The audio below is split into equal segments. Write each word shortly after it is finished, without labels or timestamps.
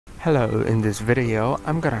Hello, in this video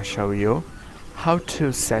I'm gonna show you how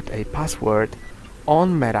to set a password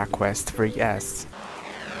on MetaQuest 3S.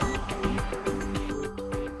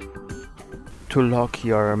 To lock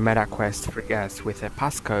your MetaQuest 3S with a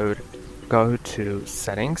passcode, go to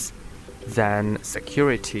Settings, then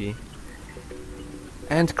Security,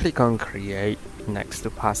 and click on Create next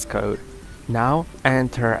to Passcode. Now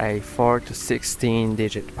enter a 4 to 16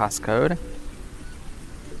 digit passcode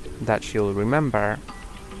that you'll remember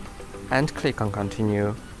and click on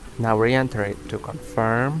Continue. Now re-enter it to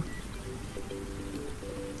confirm,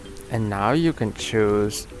 and now you can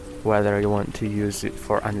choose whether you want to use it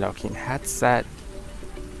for unlocking headset,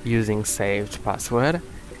 using saved password,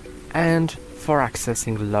 and for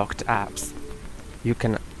accessing locked apps. You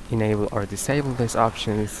can enable or disable these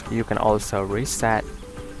options. You can also reset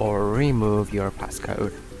or remove your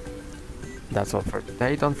passcode. That's all for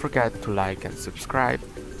today. Don't forget to like and subscribe.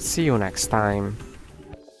 See you next time.